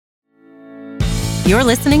You're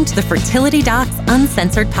listening to the Fertility Docs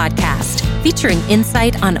Uncensored podcast, featuring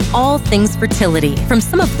insight on all things fertility from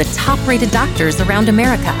some of the top-rated doctors around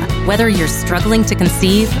America. Whether you're struggling to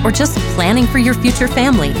conceive or just planning for your future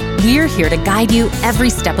family, we're here to guide you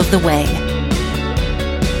every step of the way.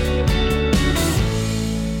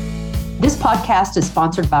 This podcast is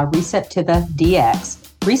sponsored by Receptiva DX.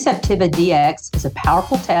 Receptiva DX is a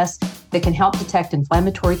powerful test that can help detect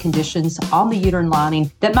inflammatory conditions on the uterine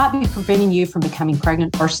lining that might be preventing you from becoming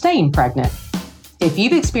pregnant or staying pregnant. If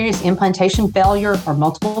you've experienced implantation failure or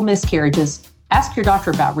multiple miscarriages, ask your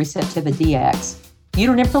doctor about Receptiva DX.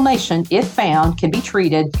 Uterine inflammation, if found, can be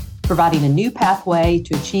treated, providing a new pathway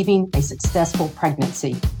to achieving a successful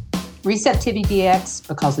pregnancy. Receptiva DX,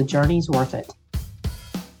 because the journey is worth it.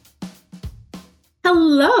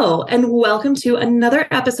 Hello, and welcome to another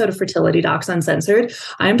episode of Fertility Docs Uncensored.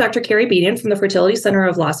 I am Dr. Carrie Bedian from the Fertility Center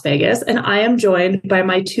of Las Vegas, and I am joined by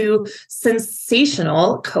my two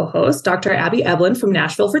sensational co-hosts, Dr. Abby Eblin from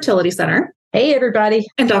Nashville Fertility Center. Hey, everybody.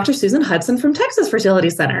 And Dr. Susan Hudson from Texas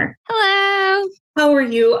Fertility Center. Hello. How are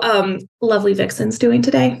you, lovely vixens, doing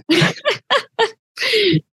today?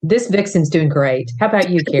 This vixen's doing great. How about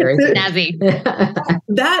you, Carrie? Snazzy.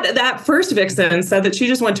 That first vixen said that she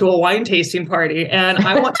just went to a wine tasting party, and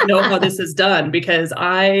I want to know how this is done because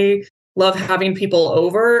I love having people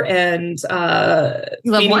over and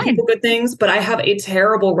feeding people good things, but I have a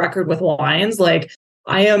terrible record with wines. Like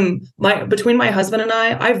between my husband and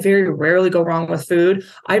I very rarely go wrong with food.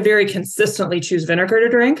 I very consistently choose vinegar to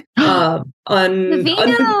drink. The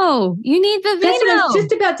vino. You need the vino.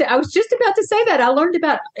 That's what I was just about to say that. I learned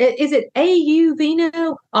about, is it AU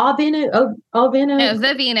Vino? Vino? No,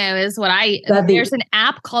 Vivino is what there's an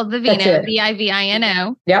app called Vivino,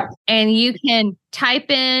 Vivino. Yep. And you can type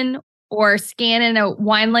in or scan in a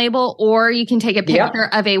wine label, or you can take a picture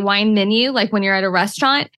of a wine menu, like when you're at a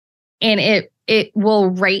restaurant, and it will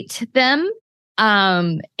rate them.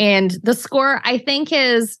 And the score, I think,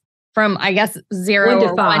 is from, 0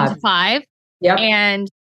 or 1 to 5. Yep. And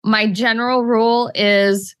my general rule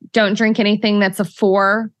is don't drink anything that's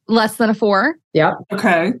less than a 4. Yep.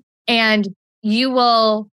 Okay. And you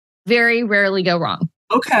will very rarely go wrong.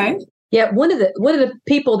 Okay. Yeah, one of the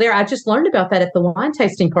people there, I just learned about that at the wine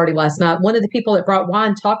tasting party last night. One of the people that brought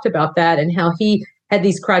wine talked about that and how he had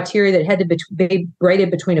these criteria that had to be rated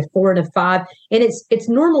between a 4 and a 5. And it's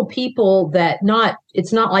normal people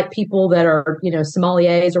it's not like people that are,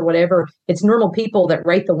 sommeliers or whatever. It's normal people that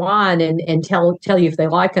rate the wine and tell you if they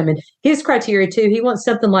like them. And his criteria too, he wants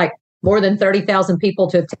something like more than 30,000 people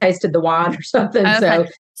to have tasted the wine or something. Okay.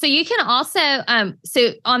 So you can also,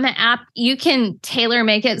 so on the app, you can tailor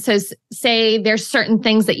make it. So say there's certain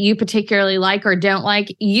things that you particularly like or don't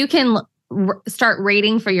like, you can start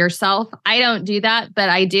rating for yourself. I don't do that, but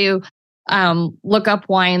I do look up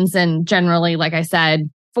wines and generally, like I said,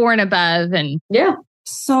 4 and above. And yeah.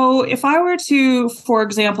 So if I were to, for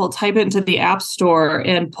example, type it into the App Store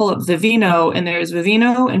and pull up Vivino, and there's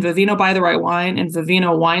Vivino and Vivino Buy the Right Wine and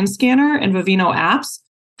Vivino Wine Scanner and Vivino Apps,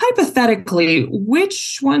 hypothetically,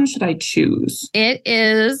 which one should I choose? It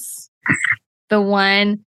is the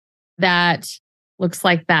one that looks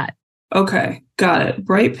like that. Okay, got it.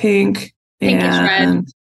 Bright pink. Pinkish red.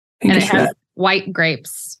 And it has white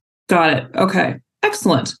grapes. Got it. Okay.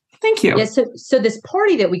 Excellent. Thank you. Yeah, so this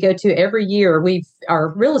party that we go to every year,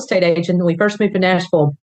 our real estate agent, when we first moved to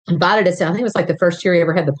Nashville, invited us out. I think it was like the first year we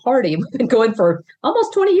ever had the party. We've been going for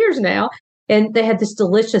almost 20 years now. And they had this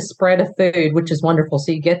delicious spread of food, which is wonderful.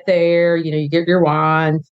 So you get there, you get your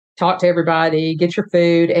wine, talk to everybody, get your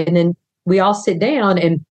food, and then we all sit down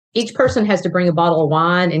and each person has to bring a bottle of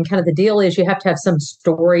wine. And kind of the deal is you have to have some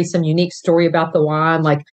unique story about the wine.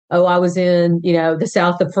 Like, oh, I was in, the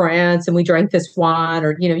south of France and we drank this wine.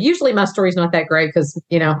 Or, usually my story's not that great because,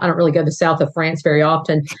 I don't really go to the south of France very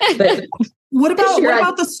often. But what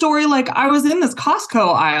about the story? Like, I was in this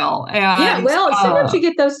Costco aisle. And, sometimes you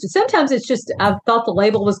get those. Sometimes it's just, I thought the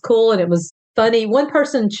label was cool and it was funny. One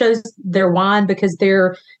person chose their wine because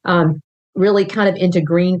they're really kind of into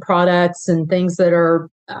green products and things that are,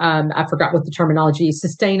 I forgot what the terminology is,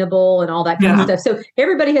 sustainable and all that kind of stuff. So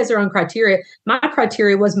everybody has their own criteria. My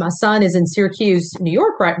criteria was my son is in Syracuse, New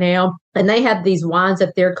York right now, and they have these wines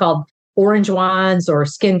up there called orange wines or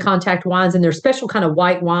skin contact wines, and they're special kind of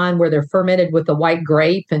white wine where they're fermented with a white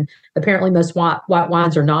grape, and apparently most white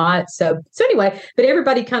wines are not. So anyway, but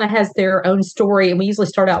everybody kind of has their own story, and we usually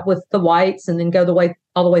start out with the whites and then go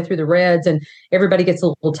all the way through the reds, and everybody gets a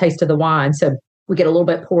little taste of the wine. So we get a little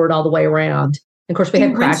bit poured all the way around. And of course, we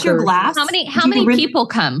have crackers. Your glass? How many people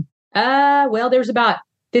come? There's about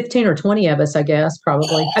 15 or 20 of us, I guess,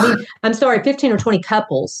 probably. I mean, I'm sorry, 15 or 20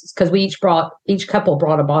 couples, because each couple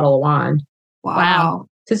brought a bottle of wine. Wow.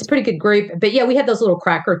 So it's a pretty good group. But yeah, we have those little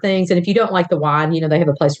cracker things. And if you don't like the wine, they have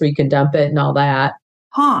a place where you can dump it and all that.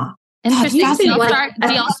 Huh. Interesting. That's Do y'all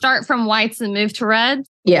fascinating. start from whites and move to reds?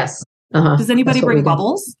 Yes. Uh-huh. Does anybody That's what we bring do.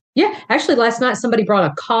 bubbles? Yeah, actually, last night somebody brought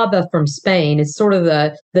a cava from Spain. It's sort of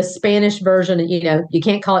the Spanish version. You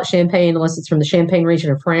can't call it champagne unless it's from the Champagne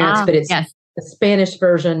region of France, but it's the Spanish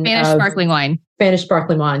version. Spanish sparkling wine. Spanish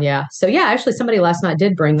sparkling wine, yeah. So yeah, actually, somebody last night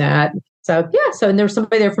did bring that. So yeah, and there was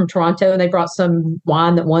somebody there from Toronto, and they brought some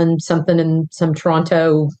wine that won something in some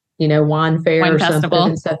Toronto, wine fair wine or festival. something.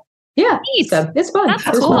 And so yeah, Neat. so it's fun. That's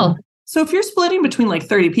It's cool. fun. So if you're splitting between like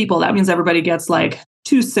 30 people, that means everybody gets like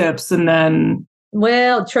 2 sips and then...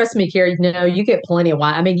 Well, trust me, Carrie, you get plenty of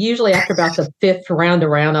wine. I mean, usually after about the 5th round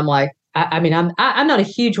around, I'm like, I'm not a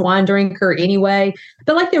huge wine drinker anyway,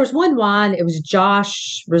 but like there was one wine, it was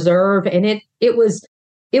Josh Reserve, and it was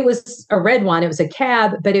a red wine. It was a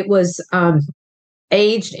cab, but it was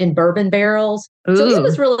aged in bourbon barrels. Ooh. So it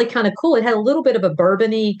was really kind of cool. It had a little bit of a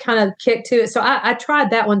bourbon-y kind of kick to it. So I tried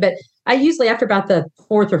that one, but I usually, after about the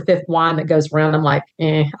 4th or 5th wine that goes around, I'm like,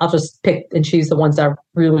 I'll just pick and choose the ones I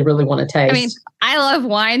really, really want to taste. I mean, I love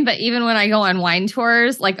wine, but even when I go on wine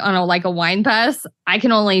tours, like on a wine bus, I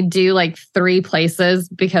can only do like 3 places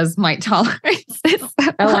because my tolerance is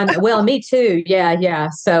well, me too. Yeah.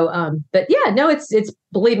 So, but yeah, no, it's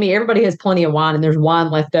believe me, everybody has plenty of wine, and there's wine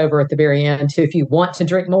left over at the very end too if you want to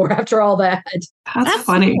drink more after all that. That's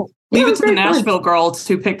funny. Cool. Leave Yeah, it to the very fun. Nashville girls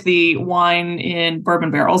to pick the wine in bourbon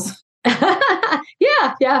barrels.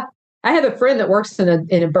 Yeah. I have a friend that works in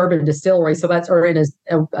a bourbon distillery, or in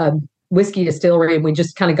a whiskey distillery, and we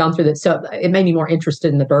just kind of gone through that. So it made me more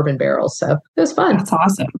interested in the bourbon barrels. So it was fun. That's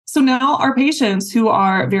awesome. So now our patients who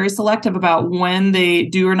are very selective about when they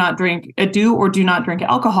do or do not drink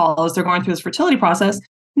alcohol as they're going through this fertility process,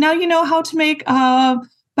 now you know how to make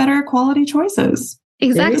better quality choices.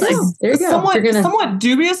 Exactly. There you go. Somewhat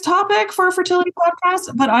dubious topic for a fertility podcast,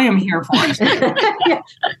 but I am here for it. Yeah.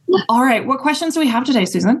 All right. What questions do we have today,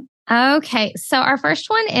 Susan? Okay. So our first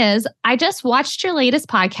one is, I just watched your latest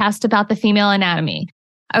podcast about the female anatomy.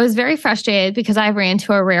 I was very frustrated because I ran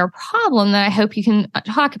into a rare problem that I hope you can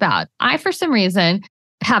talk about. I, for some reason,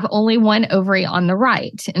 have only one ovary on the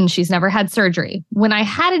right, and she's never had surgery. When I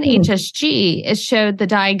had an HSG, it showed the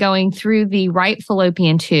dye going through the right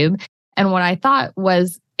fallopian tube and what I thought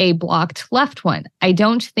was a blocked left one. I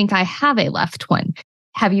don't think I have a left one.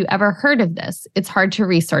 Have you ever heard of this? It's hard to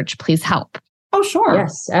research. Please help. Oh, sure.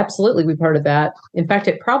 Yes, absolutely. We've heard of that. In fact,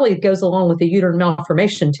 it probably goes along with the uterine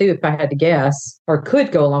malformation too, if I had to guess, or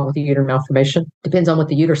could go along with the uterine malformation. Depends on what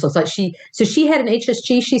the uterus looks like. She had an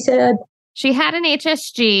HSG, she said? She had an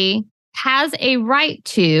HSG, has a right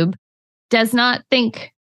tube, does not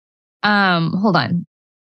think, hold on.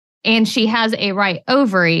 And she has a right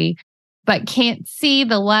ovary, but can't see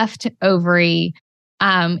the left ovary,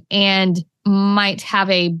 and might have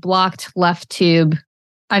a blocked left tube.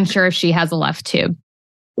 Unsure if she has a left tube.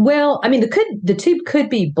 Well, I mean, the tube could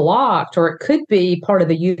be blocked, or it could be part of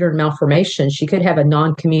a uterine malformation. She could have a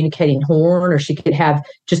non-communicating horn, or she could have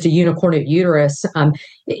just a unicornate uterus.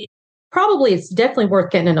 Probably it's definitely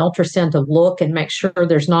worth getting an ultrasound to look and make sure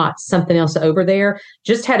there's not something else over there.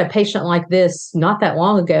 Just had a patient like this not that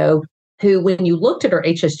long ago who, when you looked at her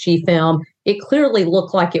HSG film, it clearly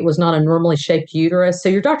looked like it was not a normally shaped uterus. So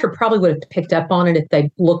your doctor probably would have picked up on it if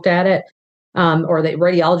they looked at it, or the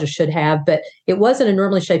radiologist should have, but it wasn't a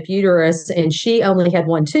normally shaped uterus, and she only had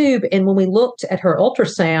one tube. And when we looked at her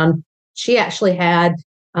ultrasound, she actually had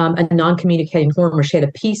a non-communicating horn, where she had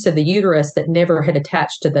a piece of the uterus that never had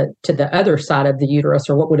attached to the other side of the uterus,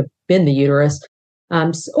 or what would have been the uterus.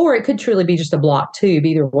 Or it could truly be just a blocked tube,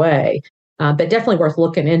 either way. But definitely worth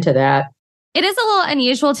looking into that. It is a little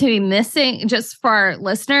unusual to be missing, just for our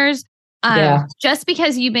listeners. Just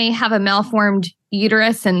because you may have a malformed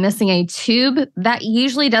uterus and missing a tube, that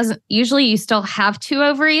usually you still have 2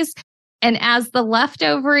 ovaries. And as the left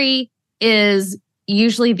ovary is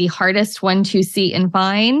usually the hardest one to see and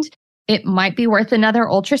find, it might be worth another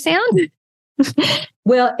ultrasound.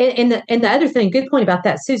 Well, and the other thing, good point about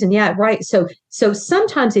that, Susan. Yeah, right. So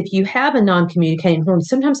sometimes if you have a non-communicating horn,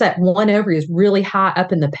 sometimes that one ovary is really high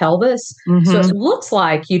up in the pelvis. Mm-hmm. So it looks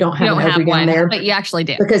like you don't have an ovary down there, but you actually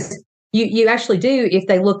do, because you actually do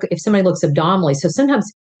if somebody looks abdominally. So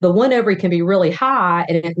sometimes the one ovary can be really high,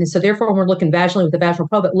 and so therefore when we're looking vaginally with the vaginal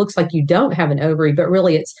probe, it looks like you don't have an ovary, but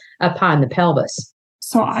really it's up high in the pelvis.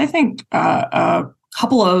 So I think a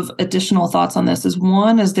couple of additional thoughts on this is,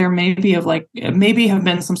 one is there maybe have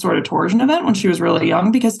been some sort of torsion event when she was really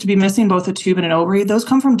young, because to be missing both a tube and an ovary, those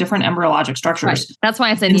come from different embryologic structures. Right. That's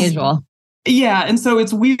why it's unusual. Yeah, and so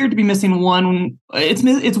it's weird to be missing one.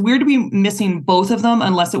 It's weird to be missing both of them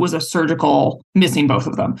unless it was a surgical missing both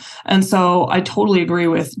of them. And so I totally agree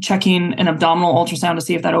with checking an abdominal ultrasound to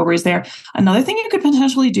see if that ovary is there. Another thing you could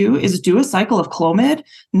potentially do is do a cycle of Clomid,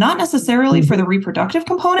 not necessarily for the reproductive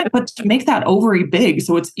component, but to make that ovary big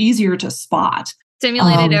so it's easier to spot.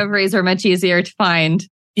 Stimulated ovaries are much easier to find.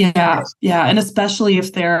 Yeah. And especially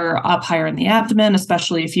if they're up higher in the abdomen,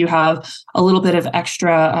 especially if you have a little bit of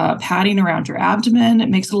extra padding around your abdomen, it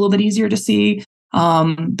makes it a little bit easier to see.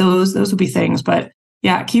 Those would be things. But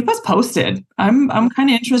yeah, keep us posted. I'm kind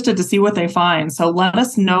of interested to see what they find. So let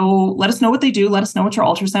us know what they do. Let us know what your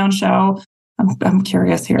ultrasound show. I'm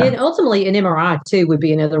curious here. And ultimately, an MRI too would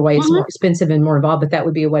be another way. It's more expensive and more involved, but that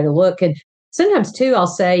would be a way to look. And sometimes too, I'll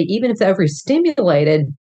say, even if the ovary is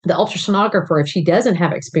stimulated, the ultrasonographer, if she doesn't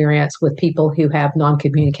have experience with people who have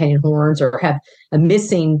non-communicating horns or have a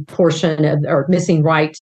missing portion or missing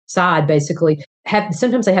right side, basically,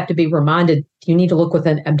 sometimes they have to be reminded, you need to look with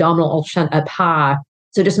an abdominal ultrasound up high.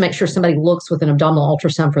 So just make sure somebody looks with an abdominal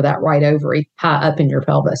ultrasound for that right ovary high up in your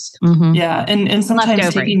pelvis. Mm-hmm. Yeah. And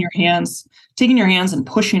sometimes taking your hands and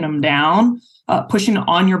pushing them down, pushing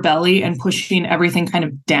on your belly and pushing everything kind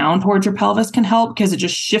of down towards your pelvis can help because it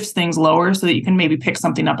just shifts things lower so that you can maybe pick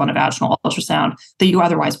something up on a vaginal ultrasound that you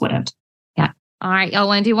otherwise wouldn't. Yeah. All right. Y'all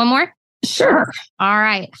want to do one more? Sure. All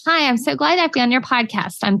right. Hi, I'm so glad I've been on your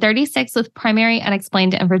podcast. I'm 36 with primary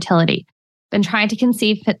unexplained infertility. Been trying to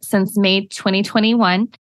conceive since May 2021.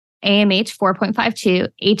 AMH 4.52.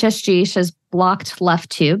 HSG shows blocked left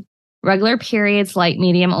tube. Regular periods, light,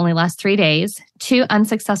 medium, only last 3 days. 2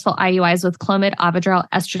 unsuccessful IUIs with Clomid, Avidrel,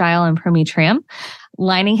 estradiol, and Prometrium.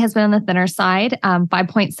 Lining has been on the thinner side,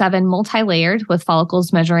 5.7 multi-layered with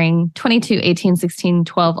follicles measuring 22, 18, 16,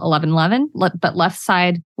 12, 11, 11, but left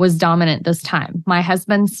side was dominant this time. My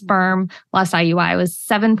husband's sperm last IUI was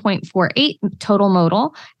 7.48 total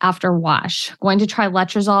modal after wash. Going to try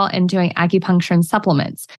letrozole and doing acupuncture and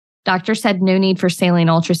supplements. Doctor said no need for saline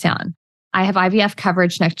ultrasound. I have IVF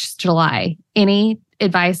coverage next July. Any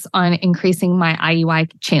advice on increasing my IUI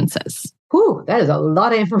chances? Whew, that is a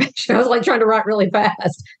lot of information. I was like trying to write really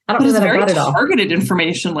fast. I don't know that I got it all. Targeted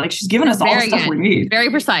information. Like she's given us all the stuff we need. Very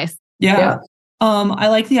precise. Yeah. I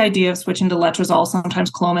like the idea of switching to letrozole. Sometimes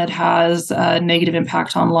Clomid has a negative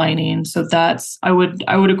impact on lining. So I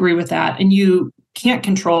would agree with that. And you can't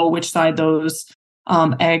control which side those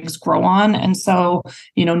eggs grow on. And so,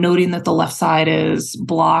 noting that the left side is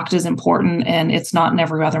blocked is important, and it's not an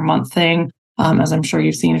every other month thing, as I'm sure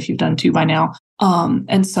you've seen if you've done 2 by now.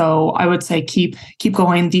 And so I would say keep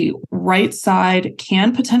going. The right side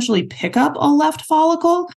can potentially pick up a left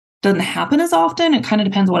follicle. Doesn't happen as often. It kind of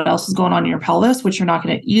depends what else is going on in your pelvis, which you're not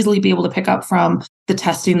going to easily be able to pick up from the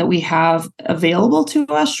testing that we have available to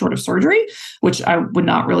us short of surgery, which I would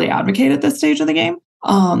not really advocate at this stage of the game.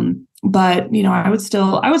 But I would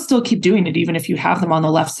still keep doing it even if you have them on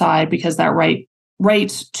the left side, because that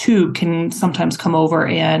right tube can sometimes come over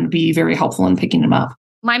and be very helpful in picking them up.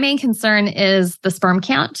 My main concern is the sperm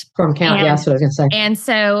count. Yeah, that's what I was going to say. And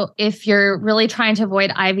so if you're really trying to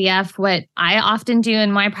avoid IVF, what I often do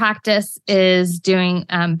in my practice is doing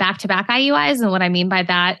back-to-back IUIs. And what I mean by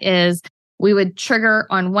that is we would trigger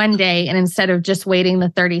on one day, and instead of just waiting the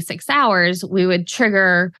 36 hours, we would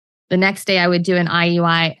trigger the next day. I would do an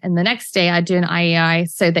IUI, and the next day I'd do an IUI,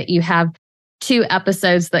 so that you have 2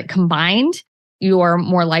 episodes that combined, you're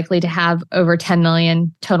more likely to have over 10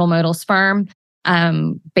 million total modal sperm.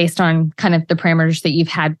 Based on kind of the parameters that you've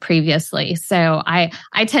had previously. So I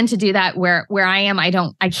tend to do that where I am. I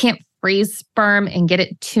can't freeze sperm and get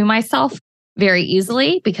it to myself very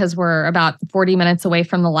easily because we're about 40 minutes away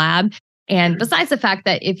from the lab. And besides the fact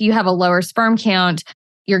that if you have a lower sperm count,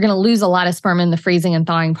 you're going to lose a lot of sperm in the freezing and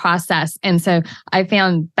thawing process. And so I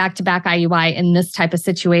found back-to-back IUI in this type of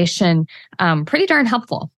situation pretty darn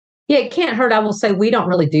helpful. Yeah, it can't hurt. I will say we don't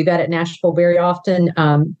really do that at Nashville very often.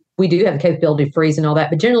 We do have the capability to freeze and all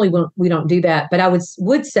that, but generally we don't do that. But I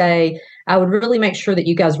would say I would really make sure that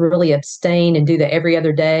you guys really abstain and do that every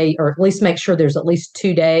other day, or at least make sure there's at least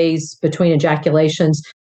 2 days between ejaculations,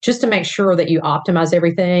 just to make sure that you optimize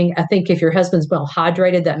everything. I think if your husband's well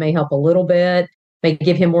hydrated, that may help a little bit, may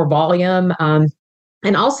give him more volume.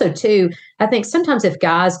 And also, too, I think sometimes if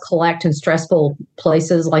guys collect in stressful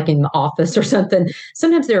places, like in the office or something,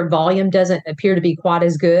 sometimes their volume doesn't appear to be quite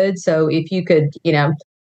as good. So if you could,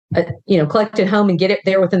 collect at home and get it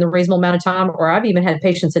there within the reasonable amount of time. Or I've even had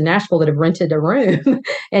patients in Nashville that have rented a room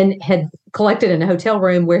and had collected in a hotel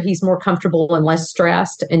room where he's more comfortable and less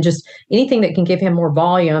stressed, and just anything that can give him more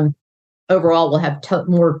volume overall will have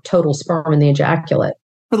more total sperm in the ejaculate.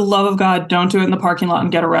 For the love of God, don't do it in the parking lot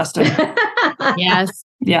and get arrested. Yes.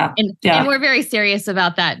 Yeah. And we're very serious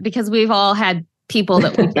about that because we've all had people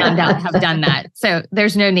that we found out have done that. So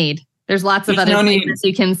there's no need. There's lots of other places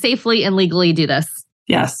you can safely and legally do this.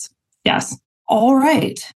 Yes. All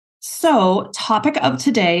right. So topic of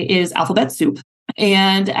today is alphabet soup.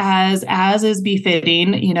 And as is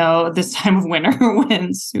befitting, this time of winter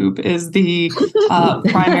when soup is the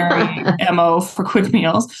primary MO for quick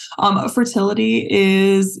meals, fertility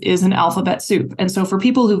is an alphabet soup. And so for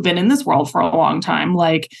people who've been in this world for a long time,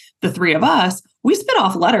 like the three of us, we spit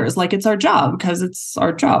off letters like it's our job because it's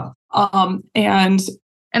our job. And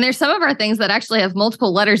there's some of our things that actually have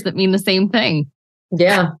multiple letters that mean the same thing.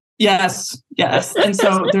 Yeah. Yes. And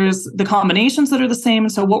so there's the combinations that are the same.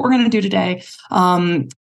 And so what we're going to do today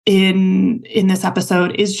in this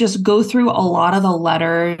episode is just go through a lot of the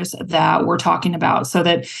letters that we're talking about so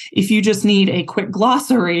that if you just need a quick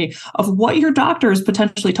glossary of what your doctor is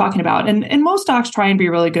potentially talking about, and most docs try and be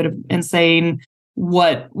really good in saying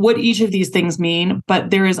what each of these things mean,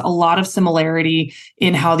 but there is a lot of similarity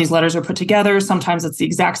in how these letters are put together. Sometimes it's the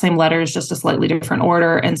exact same letters, just a slightly different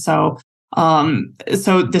order. And so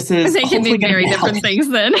this is they can be very different things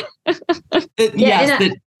then.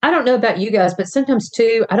 I don't know about you guys, but sometimes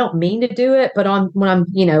too, I don't mean to do it, but when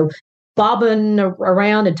I'm, bobbing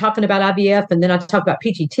around and talking about IVF, and then I talk about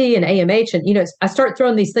PGT and AMH, and I start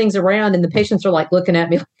throwing these things around, and the patients are like looking at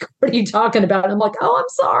me like, "What are you talking about?" And I'm like, "Oh, I'm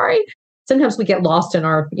sorry." Sometimes we get lost in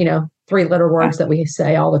our, 3-letter words that we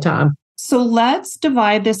say all the time. So let's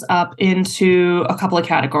divide this up into a couple of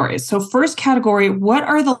categories. So first category, what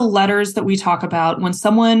are the letters that we talk about when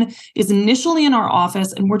someone is initially in our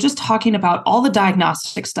office and we're just talking about all the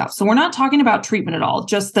diagnostic stuff? So we're not talking about treatment at all,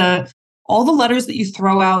 just all the letters that you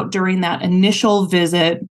throw out during that initial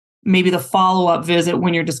visit, maybe the follow-up visit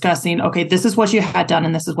when you're discussing, okay, this is what you had done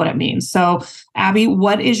and this is what it means. So Abby,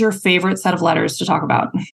 what is your favorite set of letters to talk about?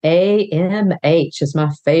 AMH is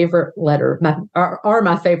my favorite letter, are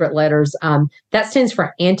my favorite letters. That stands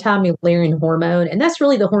for anti-Mullerian hormone. And that's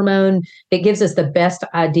really the hormone that gives us the best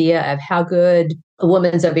idea of how good a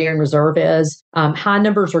woman's ovarian reserve is. High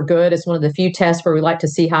numbers are good. It's one of the few tests where we like to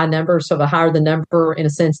see high numbers. So the higher the number, in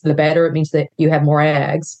a sense, the better. It means that you have more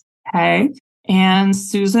eggs. Okay. And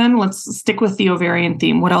Susan, let's stick with the ovarian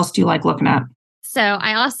theme. What else do you like looking at? So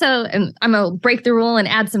I also, I'm going to break the rule and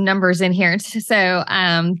add some numbers in here. So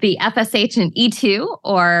the FSH and E2,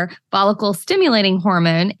 or follicle stimulating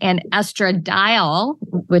hormone, and estradiol,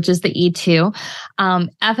 which is the E2.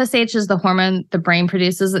 FSH is the hormone the brain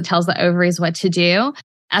produces that tells the ovaries what to do.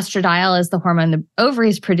 Estradiol is the hormone the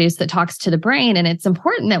ovaries produce that talks to the brain. And it's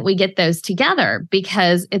important that we get those together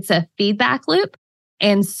because it's a feedback loop.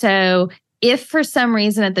 And so if for some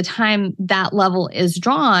reason at the time that level is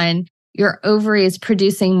drawn, your ovary is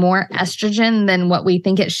producing more estrogen than what we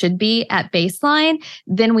think it should be at baseline,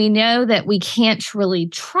 then we know that we can't really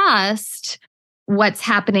trust what's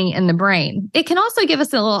happening in the brain. It can also give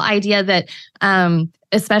us a little idea that,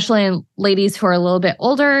 especially in ladies who are a little bit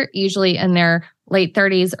older, usually in their late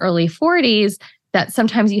 30s, early 40s, that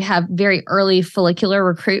sometimes you have very early follicular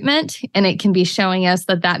recruitment, and it can be showing us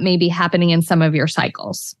that may be happening in some of your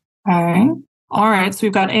cycles. Okay. All right. So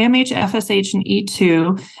we've got AMH, FSH, and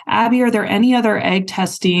E2. Abby, are there any other egg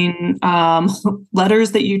testing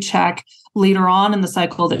letters that you check later on in the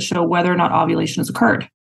cycle that show whether or not ovulation has occurred?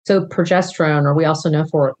 So progesterone, or we also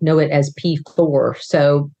know it as P4.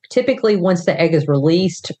 So typically once the egg is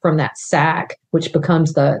released from that sac, which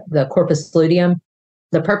becomes the corpus luteum,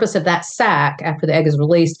 the purpose of that sac after the egg is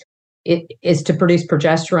released, it is to produce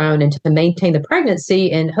progesterone and to maintain the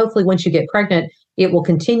pregnancy. And hopefully once you get pregnant, it will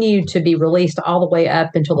continue to be released all the way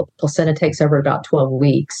up until the placenta takes over about 12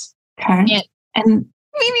 weeks. Okay. And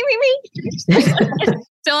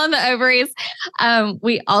still on the ovaries.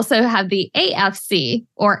 We also have the AFC,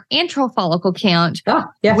 or antral follicle count,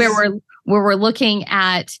 yes. where we're looking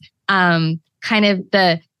at kind of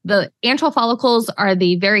the antral follicles are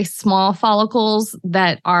the very small follicles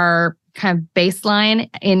that are kind of baseline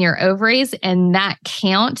in your ovaries. And that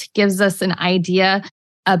count gives us an idea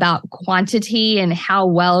about quantity and how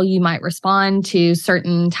well you might respond to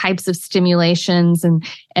certain types of stimulations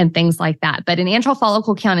and things like that. But an antral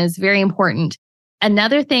follicle count is very important.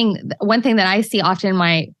 Another thing, one thing that I see often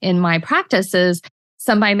in my practice is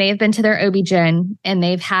somebody may have been to their OB-GYN and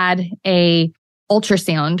they've had a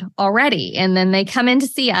ultrasound already. And then they come in to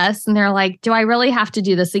see us and they're like, do I really have to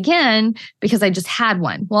do this again? Because I just had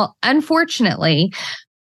one. Well, unfortunately,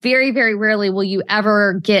 very, very rarely will you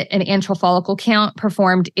ever get an antral follicle count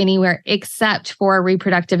performed anywhere except for a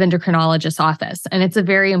reproductive endocrinologist's office. And it's a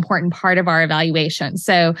very important part of our evaluation.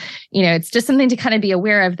 So, it's just something to kind of be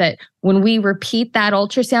aware of, that when we repeat that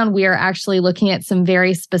ultrasound, we are actually looking at some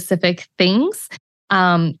very specific things.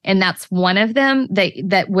 And that's one of them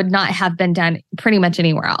that would not have been done pretty much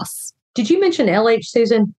anywhere else. Did you mention LH,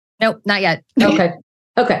 Susan? Nope, not yet.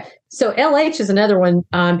 Okay. So LH is another one.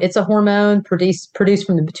 It's a hormone produced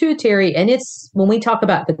from the pituitary. And it's, when we talk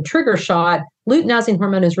about the trigger shot, luteinizing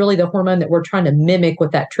hormone is really the hormone that we're trying to mimic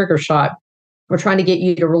with that trigger shot. We're trying to get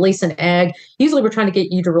you to release an egg. Usually we're trying to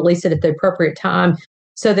get you to release it at the appropriate time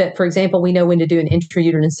so that, for example, we know when to do an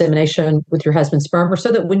intrauterine insemination with your husband's sperm, or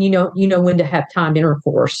so that when you know when to have timed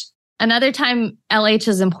intercourse. Another time LH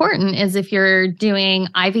is important is if you're doing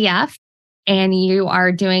IVF and you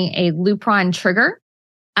are doing a Lupron trigger,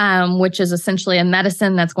 which is essentially a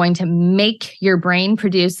medicine that's going to make your brain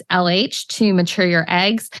produce LH to mature your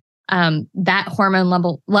eggs. That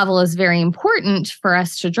hormone level is very important for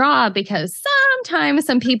us to draw, because sometimes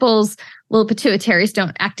some people's little pituitaries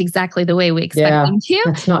don't act exactly the way we expect them to.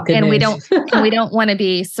 That's not good and news. we don't want to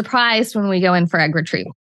be surprised when we go in for egg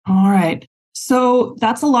retrieval. All right. So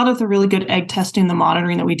that's a lot of the really good egg testing, the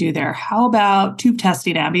monitoring that we do there. How about tube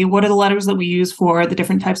testing, Abby? What are the letters that we use for the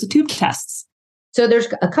different types of tube tests? So there's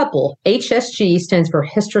a couple. HSG stands for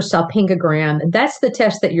hysterosalpingogram. That's the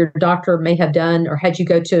test that your doctor may have done or had you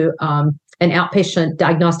go to an outpatient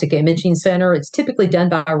diagnostic imaging center. It's typically done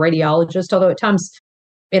by a radiologist, although at times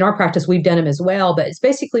in our practice we've done them as well. But it's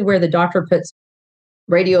basically where the doctor puts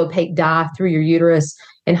radio-opaque dye through your uterus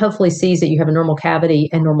and hopefully sees that you have a normal cavity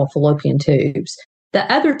and normal fallopian tubes.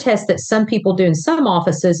 The other test that some people do in some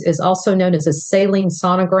offices is also known as a saline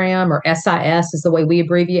sonogram, or SIS is the way we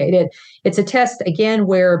abbreviate it. It's a test, again,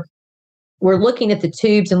 where we're looking at the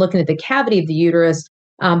tubes and looking at the cavity of the uterus,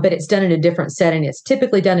 but it's done in a different setting. It's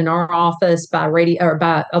typically done in our office by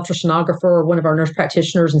by ultrasonographer or one of our nurse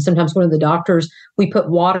practitioners, and sometimes one of the doctors. We put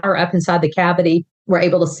water up inside the cavity. We're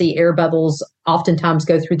able to see air bubbles oftentimes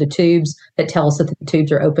go through the tubes that tell us that the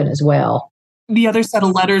tubes are open as well. The other set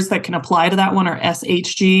of letters that can apply to that one are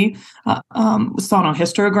SHG,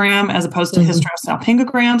 sonohysterogram, as opposed to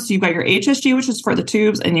hysterosalpingogram. So you've got your HSG, which is for the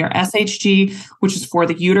tubes, and your SHG, which is for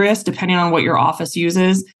the uterus, depending on what your office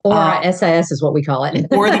uses. Or SIS is what we call it.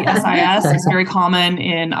 Or the SIS is very common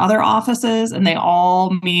in other offices, and they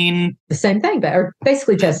all mean the same thing, but are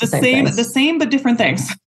basically just the same things. The same, but different things.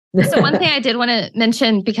 So one thing I did want to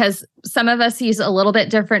mention, because some of us use a little bit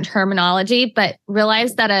different terminology, but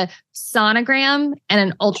realize that a sonogram and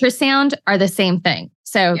an ultrasound are the same thing.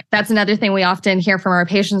 So that's another thing we often hear from our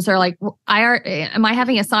patients. They're like, am I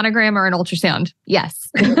having a sonogram or an ultrasound? Yes.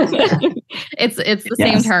 It's the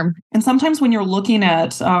same term. And sometimes when you're looking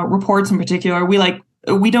at reports in particular,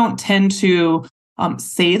 we don't tend to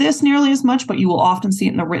say this nearly as much, but you will often see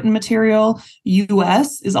it in the written material.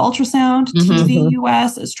 US is ultrasound,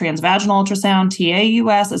 TVUS is transvaginal ultrasound,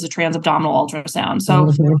 TAUS is a transabdominal ultrasound.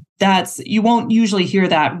 So you won't usually hear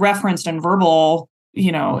that referenced in verbal,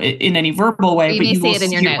 in any verbal way, but you will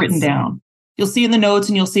see it written down. You'll see in the notes,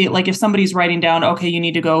 and you'll see it, like if somebody's writing down, okay, you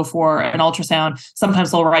need to go for an ultrasound,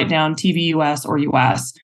 sometimes they'll write down TVUS or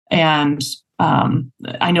US. And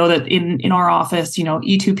I know that in our office,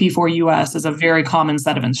 E2P4US is a very common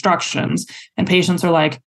set of instructions, and patients are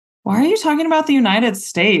like, why are you talking about the United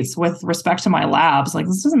States with respect to my labs? Like,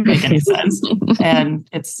 this doesn't make any sense. And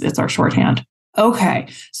it's our shorthand. Okay.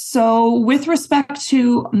 So with respect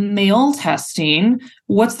to male testing,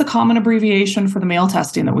 what's the common abbreviation for the male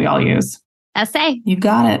testing that we all use? SA. You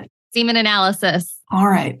got it. Semen analysis. All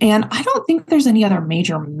right. And I don't think there's any other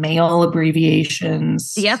major male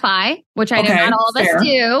abbreviations. DFI, which I know not all of us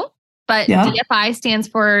do, but DFI stands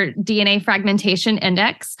for DNA Fragmentation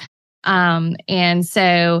Index. And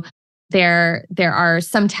so there are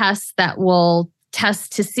some tests that will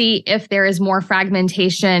test to see if there is more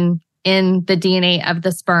fragmentation in the DNA of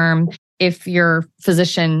the sperm if your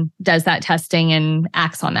physician does that testing and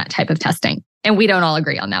acts on that type of testing. And we don't all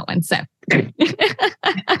agree on that one. So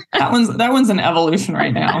that one's an evolution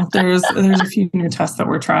right now. There's a few new tests that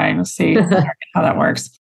we're trying to see how that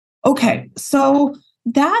works. Okay, so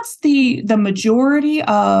that's the majority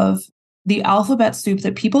of the alphabet soup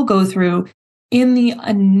that people go through in the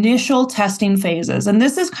initial testing phases. And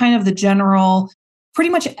this is kind of the general,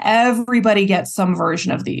 pretty much everybody gets some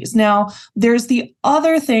version of these. Now, there's the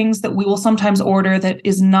other things that we will sometimes order that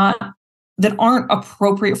aren't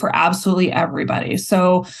appropriate for absolutely everybody.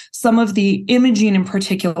 So some of the imaging in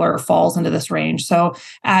particular falls into this range. So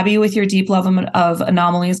Abby, with your deep love of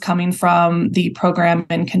anomalies coming from the program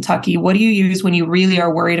in Kentucky, what do you use when you really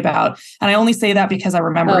are worried about? And I only say that because I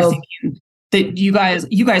remember thinking that you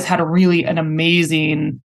guys had an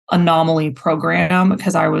amazing anomaly program,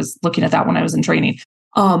 because I was looking at that when I was in training.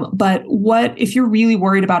 But what if you're really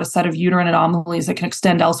worried about a set of uterine anomalies that can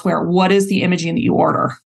extend elsewhere? What is the imaging that you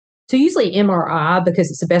order? So usually MRI, because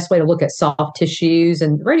it's the best way to look at soft tissues,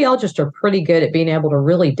 and radiologists are pretty good at being able to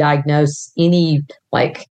really diagnose any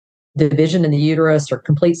like division in the uterus or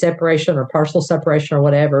complete separation or partial separation or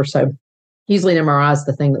whatever. So usually an MRI is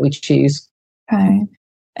the thing that we choose. Okay.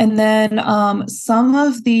 And then some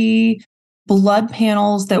of the blood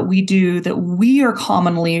panels that we do that we are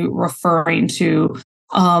commonly referring to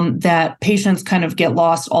that patients kind of get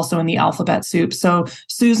lost also in the alphabet soup. So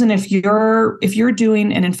Susan, if you're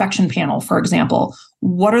doing an infection panel, for example,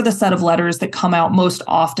 what are the set of letters that come out most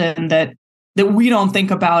often that we don't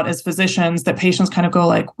think about as physicians, that patients kind of go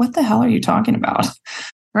like, what the hell are you talking about?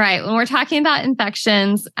 Right. When we're talking about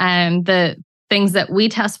infections, the things that we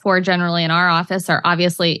test for generally in our office are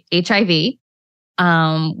obviously HIV.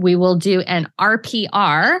 We will do an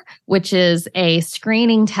RPR, which is a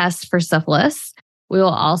screening test for syphilis. We will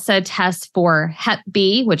also test for Hep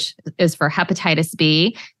B, which is for hepatitis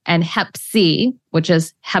B, and Hep C, which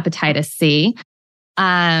is hepatitis C.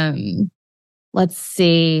 Let's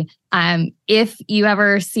see. If you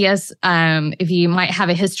ever see us, if you might have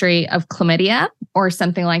a history of chlamydia or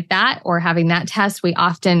something like that, or having that test, we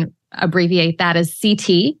often abbreviate that as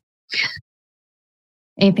CT.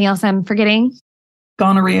 Anything else I'm forgetting?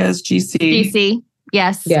 Gonorrhea is GC. GC,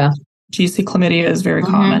 yes. Yeah. GC chlamydia is very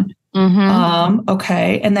common. Mm-hmm.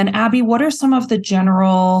 Okay. And then Abby, what are some of the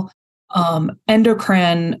general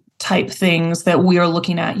endocrine type things that we are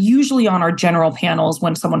looking at usually on our general panels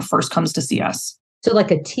when someone first comes to see us? So like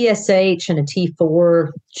a TSH and a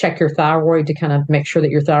T4, check your thyroid to kind of make sure that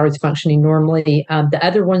your thyroid's functioning normally. The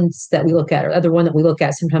other ones that we look at, or other one that we look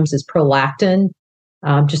at sometimes is prolactin,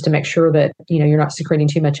 just to make sure that, you're not secreting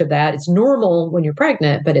too much of that. It's normal when you're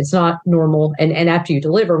pregnant, but it's not normal. And after you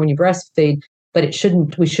deliver, when you breastfeed, but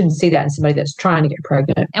we shouldn't see that in somebody that's trying to get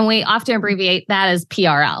pregnant. And we often abbreviate that as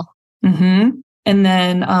PRL. Mm-hmm. And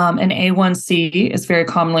then an A1C is very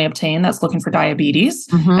commonly obtained. That's looking for diabetes.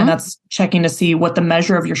 Mm-hmm. And that's checking to see what the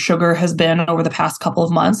measure of your sugar has been over the past couple of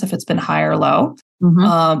months, if it's been high or low.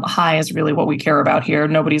 Mm-hmm. High is really what we care about here.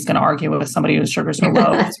 Nobody's going to argue with somebody whose sugars are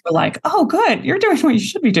low. We're like, oh, good, you're doing what you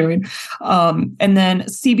should be doing. And then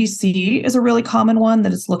CBC is a really common one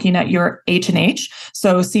that is looking at your H&H.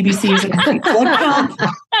 So CBC is a complete blood count.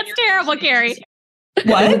 That's terrible, Carrie.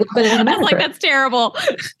 What? I was like, that's terrible.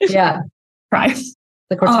 Yeah. Right.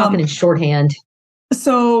 Like we're talking in shorthand.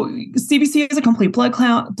 So CBC is a complete blood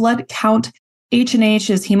count. H&H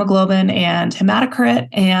is hemoglobin and hematocrit,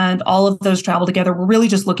 and all of those travel together. We're really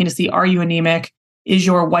just looking to see, are you anemic? Is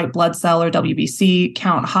your white blood cell or WBC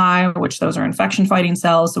count high, which those are infection fighting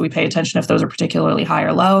cells. So we pay attention if those are particularly high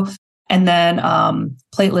or low. And then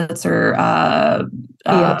platelets or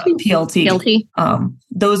PLT.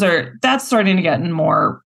 That's starting to get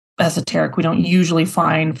more esoteric. We don't usually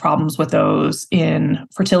find problems with those in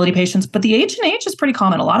fertility patients, but the H&H is pretty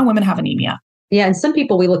common. A lot of women have anemia. Yeah, and some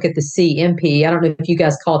people we look at the CMP. I don't know if you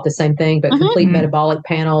guys call it the same thing, but complete metabolic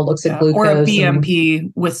panel looks at glucose. Or a BMP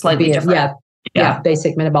with slightly different. Yeah,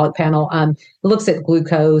 basic metabolic panel. It looks at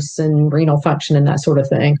glucose and renal function and that sort of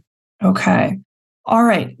thing. Okay. All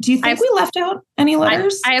right. Do you think we left out any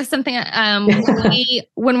letters? I have something.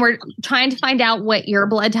 When we're trying to find out what your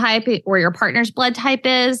blood type or your partner's blood type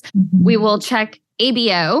is, we will check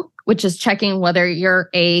ABO, which is checking whether you're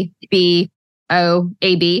A, B, O,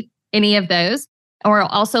 AB, any of those. And we'll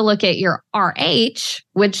also look at your RH,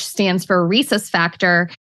 which stands for rhesus factor.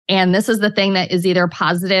 And this is the thing that is either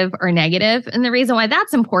positive or negative. And the reason why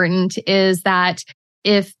that's important is that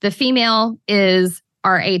if the female is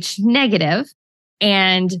RH negative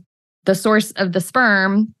and the source of the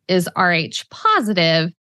sperm is RH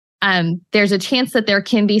positive, there's a chance that there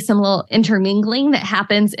can be some little intermingling that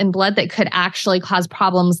happens in blood that could actually cause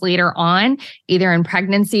problems later on, either in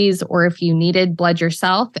pregnancies or if you needed blood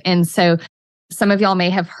yourself. And so some of y'all may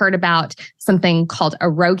have heard about something called a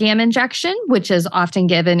RhoGAM injection, which is often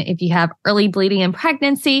given if you have early bleeding in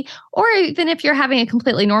pregnancy, or even if you're having a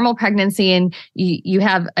completely normal pregnancy and you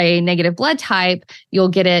have a negative blood type, you'll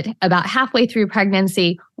get it about halfway through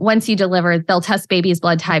pregnancy. Once you deliver, they'll test baby's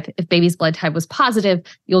blood type. If baby's blood type was positive,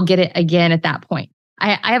 you'll get it again at that point.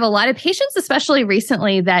 I have a lot of patients, especially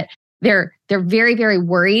recently, that they're very, very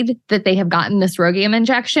worried that they have gotten this RhoGAM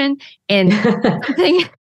injection, and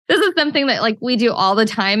this is something that like we do all the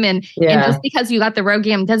time. And just because you got the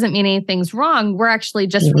RhoGAM doesn't mean anything's wrong. We're actually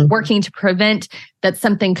just working to prevent that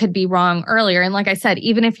something could be wrong earlier. And like I said,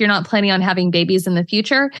 even if you're not planning on having babies in the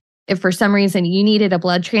future, if for some reason you needed a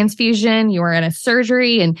blood transfusion, you were in a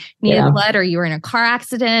surgery and needed blood, or you were in a car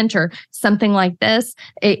accident or something like this,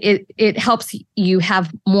 it helps you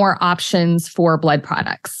have more options for blood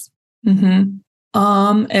products.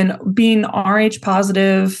 And being RH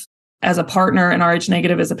positive, as a partner and Rh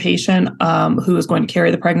negative as a patient who is going to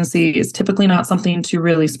carry the pregnancy is typically not something to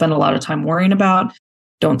really spend a lot of time worrying about.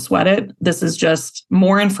 Don't sweat it. This is just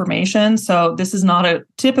more information. So this is not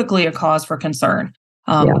typically a cause for concern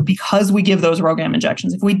because we give those RhoGAM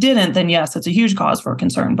injections. If we didn't, then yes, it's a huge cause for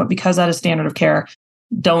concern. But because that is standard of care,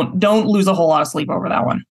 don't lose a whole lot of sleep over that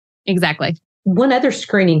one. Exactly. One other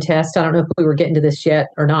screening test, I don't know if we were getting to this yet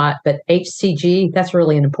or not, but HCG, that's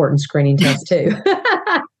really an important screening test too.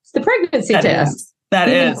 It's the pregnancy test. That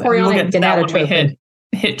is. We'll get to that when we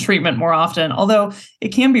hit treatment more often, although it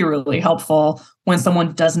can be really helpful when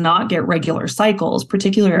someone does not get regular cycles,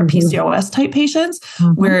 particularly our PCOS type patients,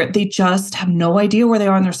 where they just have no idea where they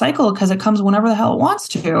are in their cycle because it comes whenever the hell it wants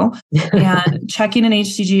to. And checking an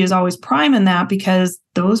HCG is always prime in that because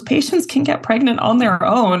those patients can get pregnant on their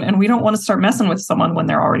own, and we don't want to start messing with someone when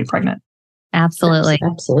they're already pregnant. Absolutely.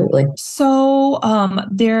 Absolutely. So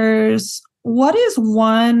what is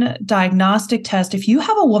one diagnostic test if you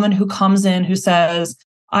have a woman who comes in who says,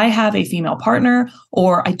 I have a female partner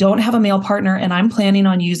or I don't have a male partner and I'm planning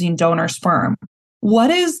on using donor sperm? What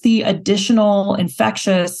is the additional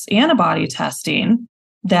infectious antibody testing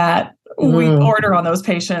that we order on those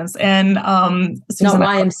patients? And Susan, not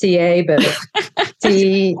YMCA, but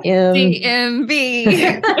CMV.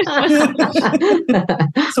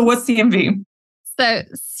 So what's CMV? So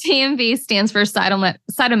CMV stands for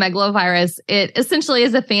cytomegalovirus. It essentially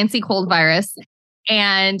is a fancy cold virus.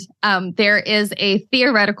 And there is a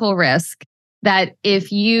theoretical risk that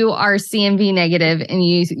if you are CMV negative and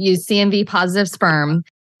you use CMV positive sperm,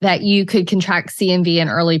 that you could contract CMV in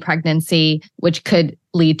early pregnancy, which could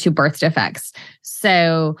lead to birth defects.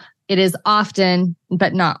 So it is often,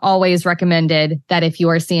 but not always recommended that if you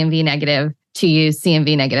are CMV negative, to use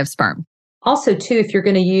CMV negative sperm. Also, too, if you're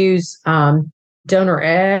going to use donor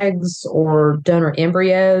eggs or donor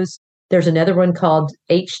embryos, there's another one called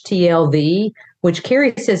HTLV, which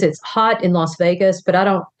Carrie says it's hot in Las Vegas, but I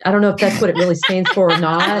don't know if that's what it really stands for or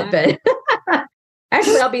not. But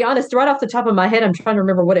actually, I'll be honest, right off the top of my head, I'm trying to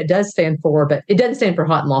remember what it does stand for, but it doesn't stand for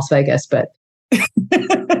hot in Las Vegas, but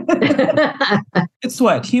it's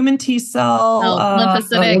what? Human T cell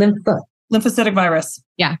lymphocytic virus.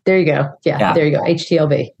 Yeah. There you go. Yeah. There you go.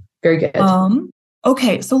 HTLV. Very good.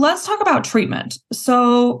 Okay, so let's talk about treatment.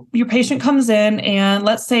 So your patient comes in and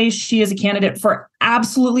let's say she is a candidate for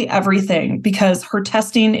absolutely everything because her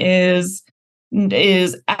testing is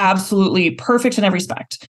absolutely perfect in every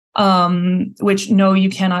respect. Which no,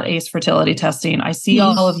 you cannot ace fertility testing. I see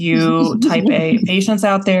all of you type A patients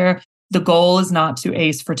out there. The goal is not to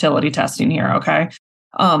ace fertility testing here, okay?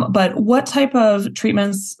 But what type of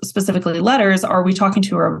treatments, specifically letters, are we talking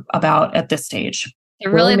to her about at this stage?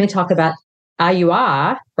 Let me talk about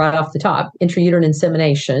IUI right off the top, intrauterine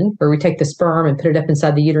insemination, where we take the sperm and put it up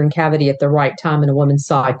inside the uterine cavity at the right time in a woman's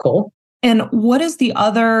cycle. And what is the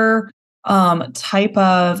other type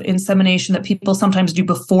of insemination that people sometimes do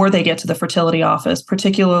before they get to the fertility office,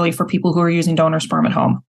 particularly for people who are using donor sperm at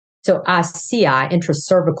home? So ICI,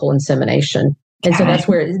 intracervical insemination. And so that's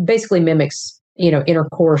where it basically mimics,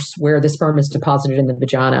 intercourse where the sperm is deposited in the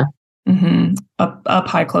vagina. Up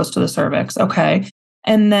high, close to the cervix. Okay.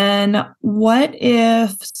 And then what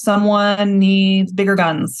if someone needs bigger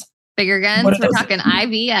guns? Bigger guns? We're talking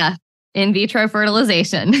IVF, in vitro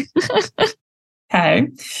fertilization. Okay.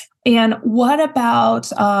 And what about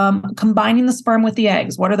combining the sperm with the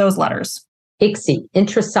eggs? What are those letters? ICSI,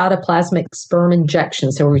 intracytoplasmic sperm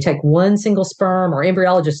injection. So we take one single sperm, or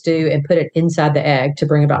embryologists do, and put it inside the egg to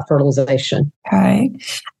bring about fertilization. Okay.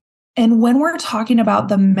 And when we're talking about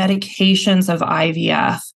the medications of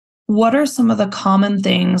IVF, what are some of the common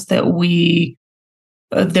things that we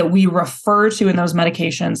refer to in those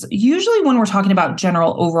medications? Usually when we're talking about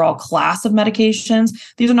general overall class of medications,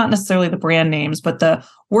 these are not necessarily the brand names, but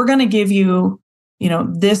we're going to give you,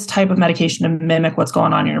 this type of medication to mimic what's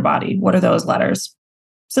going on in your body. What are those letters?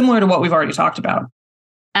 Similar to what we've already talked about.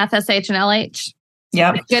 FSH and LH.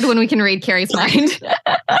 Yep. It's good when we can read Carrie's mind.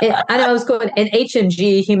 I know I was going, and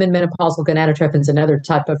HMG, human menopausal gonadotropin, is another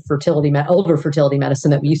type of older fertility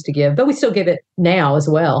medicine that we used to give, but we still give it now as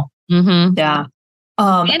well. Mm-hmm. Yeah.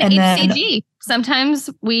 And HCG. Sometimes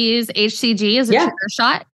we use HCG as a trigger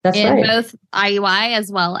shot in both IUI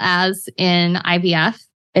as well as in IVF.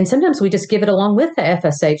 And sometimes we just give it along with the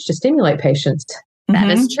FSH to stimulate patients. That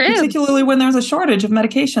is true. Particularly when there's a shortage of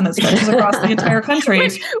medication that stretches across the entire country.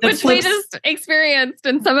 which we just experienced,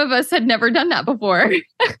 and some of us had never done that before.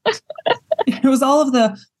 It was all of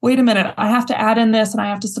the, wait a minute, I have to add in this and I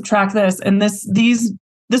have to subtract this, and this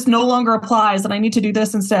no longer applies, and I need to do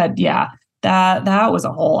this instead. Yeah, that was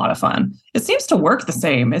a whole lot of fun. It seems to work the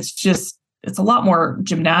same. It's a lot more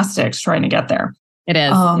gymnastics trying to get there. It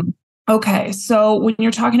is. Okay, so when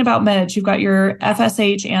you're talking about meds, you've got your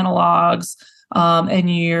FSH analogs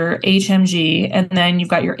and your HMG, and then you've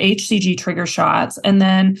got your HCG trigger shots. And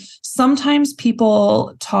then sometimes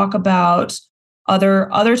people talk about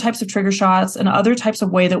other types of trigger shots and other types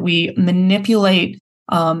of way that we manipulate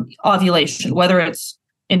ovulation, whether it's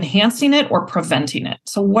enhancing it or preventing it.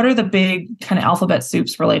 So what are the big kind of alphabet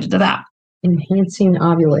soups related to that? Enhancing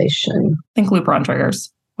ovulation. Think Lupron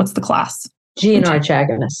triggers. What's the class? GnRH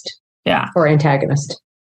agonist. Yeah. Or antagonist.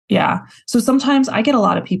 Yeah. So sometimes I get a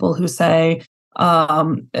lot of people who say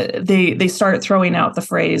they start throwing out the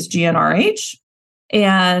phrase GnRH,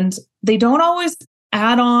 and they don't always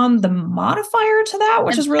add on the modifier to that,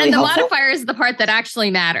 which is really helpful. helpful. The modifier is the part that actually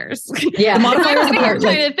matters. Yeah. The modifier is the I'm part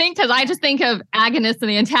trying to think, because I just think of agonists and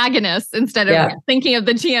the antagonists instead of thinking of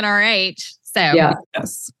the GnRH. So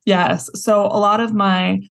yes. So a lot of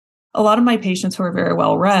my patients who are very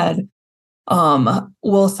well read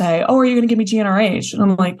will say, "Oh, are you going to give me GnRH?" And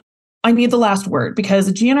I'm like, I need the last word, because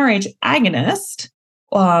a GnRH agonist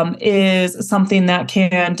is something that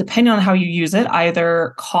can, depending on how you use it,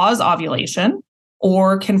 either cause ovulation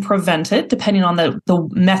or can prevent it, depending on the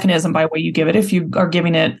mechanism by way you give it. If you are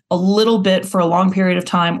giving it a little bit for a long period of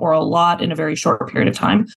time or a lot in a very short period of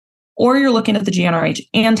time, or you're looking at the GnRH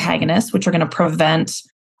antagonists, which are going to prevent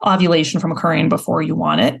ovulation from occurring before you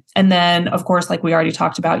want it. And then, of course, like we already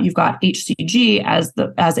talked about, you've got HCG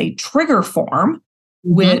as a trigger form,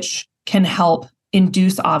 which can help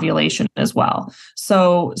induce ovulation as well.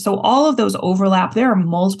 So all of those overlap. There are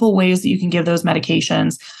multiple ways that you can give those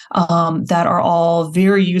medications that are all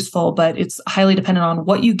very useful, but it's highly dependent on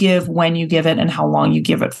what you give, when you give it, and how long you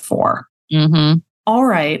give it for. All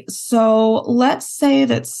right. So let's say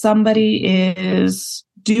that somebody is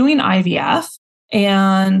doing IVF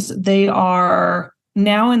and they are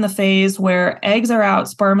now in the phase where eggs are out,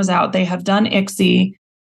 sperm is out. They have done ICSI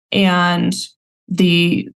and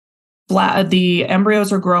the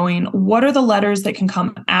embryos are growing. What are the letters that can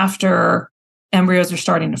come after embryos are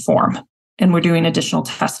starting to form? And we're doing additional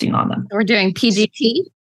testing on them. We're doing PGT.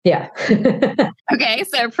 Yeah. Okay.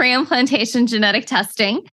 So pre-implantation genetic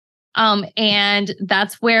testing. And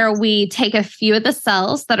that's where we take a few of the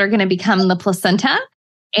cells that are going to become the placenta,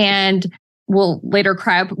 and we'll later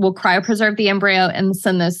cryopreserve the embryo and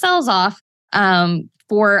send those cells off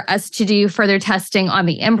for us to do further testing on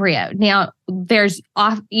the embryo. Now, there's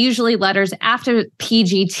usually letters after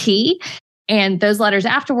PGT, and those letters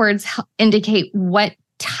afterwards indicate what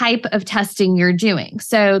type of testing you're doing.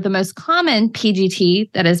 So the most common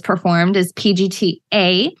PGT that is performed is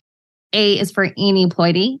PGT-A. A is for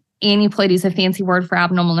aneuploidy. Aneuploidy is a fancy word for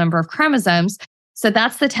abnormal number of chromosomes. So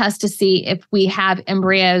that's the test to see if we have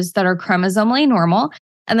embryos that are chromosomally normal.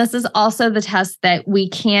 And this is also the test that we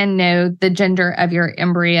can know the gender of your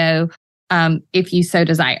embryo if you so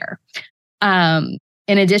desire. In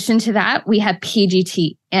addition to that, we have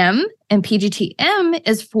PGT-M, and PGT-M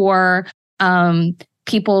is for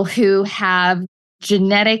people who have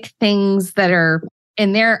genetic things that are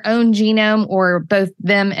in their own genome, or both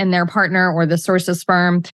them and their partner or the source of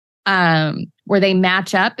sperm, where they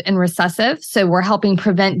match up in recessive. So we're helping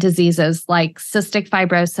prevent diseases like cystic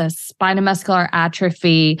fibrosis, spinal muscular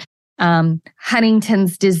atrophy,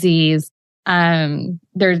 Huntington's disease.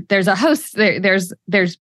 There's a host.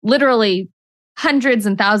 There's literally hundreds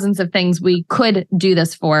and thousands of things we could do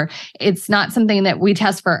this for. It's not something that we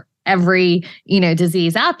test for every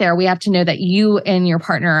disease out there. We have to know that you and your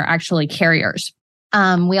partner are actually carriers.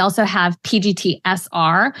 We also have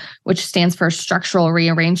PGT-SR, which stands for structural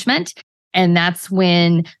rearrangement. And that's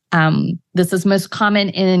when this is most common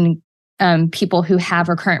in people who have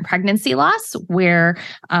recurrent pregnancy loss, where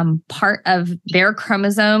part of their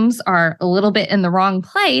chromosomes are a little bit in the wrong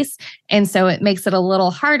place. And so it makes it a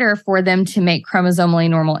little harder for them to make chromosomally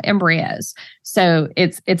normal embryos. So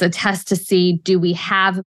it's a test to see, do we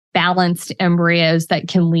have balanced embryos that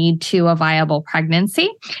can lead to a viable pregnancy?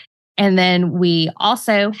 And then we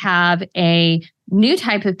also have a new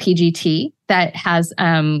type of PGT that has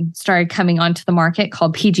started coming onto the market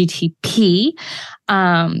called PGT-P.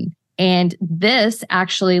 And this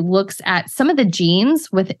actually looks at some of the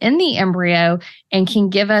genes within the embryo and can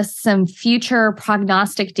give us some future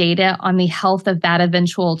prognostic data on the health of that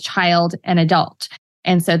eventual child and adult.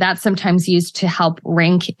 And so that's sometimes used to help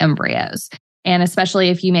rank embryos. And especially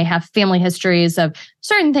if you may have family histories of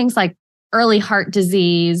certain things like early heart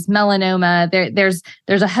disease, melanoma,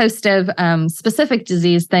 there's a host of specific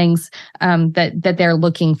disease things that they're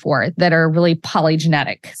looking for that are really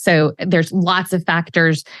polygenetic. So there's lots of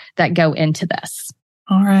factors that go into this.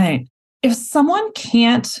 All right. If someone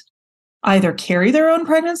can't either carry their own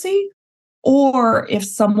pregnancy Or if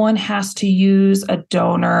someone has to use a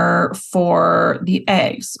donor for the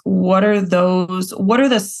eggs, what are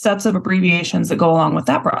the sets of abbreviations that go along with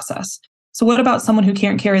that process? So what about someone who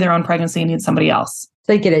can't carry their own pregnancy and needs somebody else?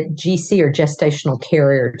 They get a GC or gestational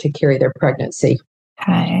carrier to carry their pregnancy.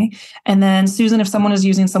 Okay. And then Susan, if someone is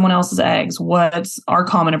using someone else's eggs, what's our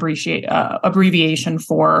common abbreviation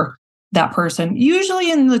for that person? Usually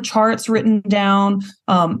in the charts written down,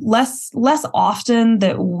 less often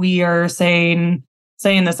that we are saying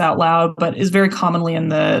this out loud, but is very commonly in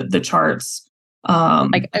the charts.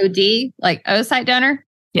 Like OD, like oocyte donor?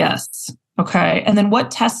 Yes. Okay. And then what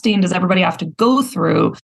testing does everybody have to go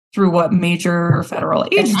through what major federal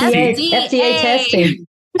agency? FDA testing.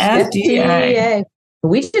 FDA.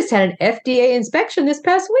 We just had an FDA inspection this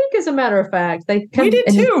past week, as a matter of fact. We did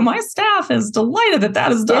too. My staff is delighted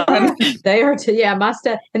that is done. Yeah, they are too. Yeah, my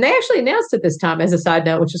staff. And they actually announced it this time as a side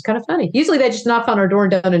note, which is kind of funny. Usually they just knock on our door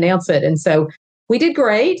and don't announce it. And so we did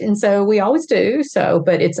great. And so we always do. So,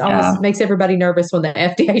 but it's always makes everybody nervous when the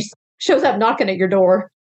FDA shows up knocking at your door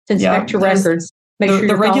to inspect your records. Make sure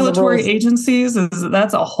the regulatory agencies,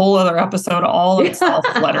 that's a whole other episode, all of itself,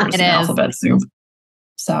 letters and alphabet soup.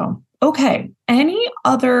 So, okay. Any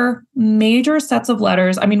other major sets of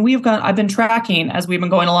letters? I mean, I've been tracking as we've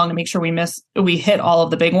been going along to make sure we hit all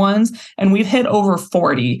of the big ones, and we've hit over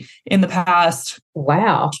 40 in the past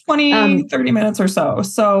 20, 30 minutes or so.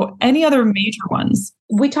 So any other major ones?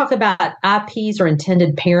 We talk about IPs or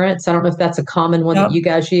intended parents. I don't know if that's a common one that you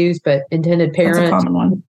guys use, but intended parent. That's a common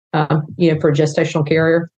one. For a gestational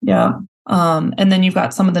carrier. Yeah. And then you've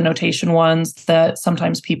got some of the notation ones that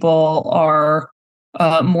sometimes people are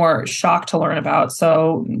more shocked to learn about.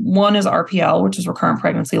 So one is RPL, which is recurrent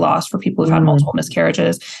pregnancy loss for people who've had multiple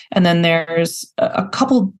miscarriages. And then there's a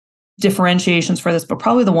couple differentiations for this, but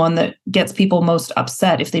probably the one that gets people most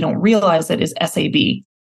upset if they don't realize it is SAB.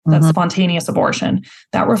 That's spontaneous abortion.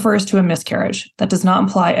 That refers to a miscarriage. That does not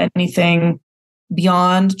imply anything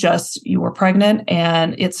beyond just you were pregnant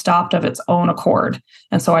and it stopped of its own accord.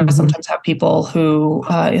 And so I sometimes have people who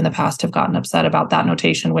in the past have gotten upset about that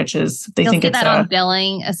notation, which is You'll think it's that on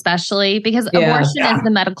billing, especially because abortion is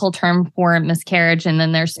the medical term for miscarriage. And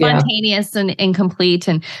then there's spontaneous and incomplete,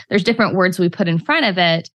 and there's different words we put in front of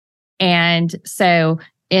it. And so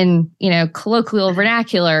in, colloquial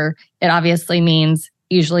vernacular, it obviously means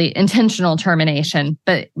usually intentional termination,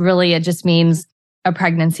 but really it just means a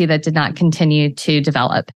pregnancy that did not continue to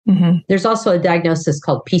develop. There's also a diagnosis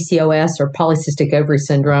called PCOS or polycystic ovary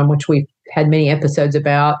syndrome, which we've had many episodes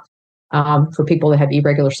about for people that have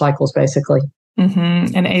irregular cycles, basically.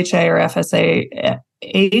 And HA or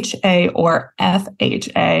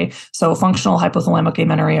FHA, so functional hypothalamic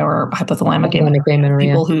amenorrhea or hypothalamic amenorrhea,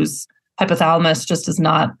 people whose hypothalamus just is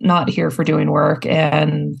not here for doing work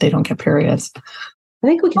and they don't get periods. I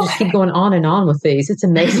think we can just keep going on and on with these. It's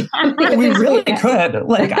amazing. We really could.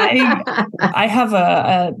 Like I have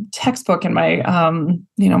a textbook in my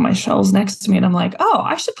my shelves next to me, and I'm like, oh,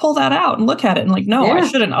 I should pull that out and look at it. And like, no, I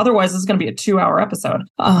shouldn't. Otherwise, it's going to be a 2-hour episode.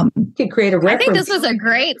 You could create a reference. I think this was a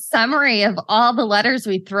great summary of all the letters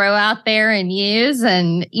we throw out there and use.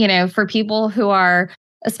 And for people who are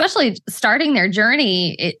especially starting their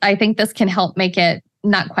journey, I think this can help make it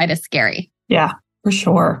not quite as scary. Yeah, for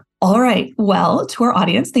sure. All right. Well, to our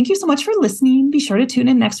audience, thank you so much for listening. Be sure to tune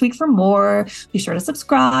in next week for more. Be sure to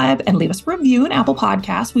subscribe and leave us a review in Apple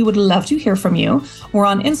Podcasts. We would love to hear from you. We're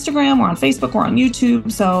on Instagram, we're on Facebook, we're on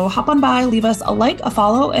YouTube. So hop on by, leave us a like, a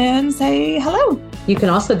follow, and say hello. You can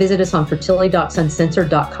also visit us on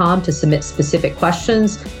fertilitydocsuncensored.com to submit specific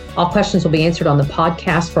questions. All questions will be answered on the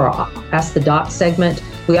podcast for our Ask the Doc segment.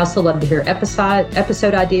 We also love to hear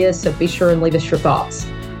episode ideas, so be sure and leave us your thoughts.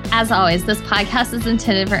 As always, this podcast is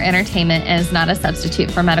intended for entertainment and is not a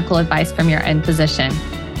substitute for medical advice from your own physician.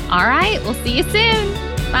 All right, we'll see you soon.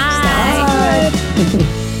 Bye.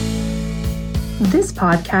 This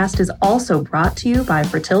podcast is also brought to you by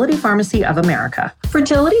Fertility Pharmacy of America.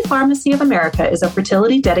 Fertility Pharmacy of America is a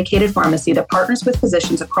fertility-dedicated pharmacy that partners with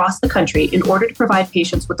physicians across the country in order to provide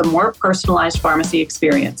patients with a more personalized pharmacy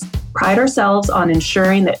experience. Pride ourselves on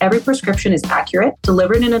ensuring that every prescription is accurate,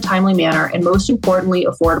 delivered in a timely manner, and most importantly,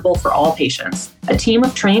 affordable for all patients. A team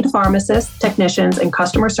of trained pharmacists, technicians, and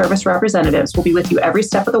customer service representatives will be with you every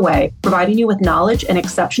step of the way, providing you with knowledge and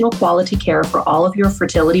exceptional quality care for all of your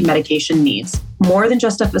fertility medication needs. More than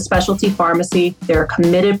just a specialty pharmacy, they're a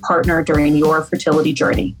committed partner during your fertility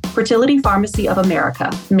journey. Fertility Pharmacy of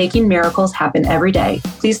America, making miracles happen every day.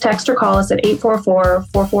 Please text or call us at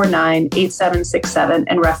 844-449-8767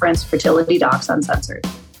 and reference Fertility Docs Uncensored.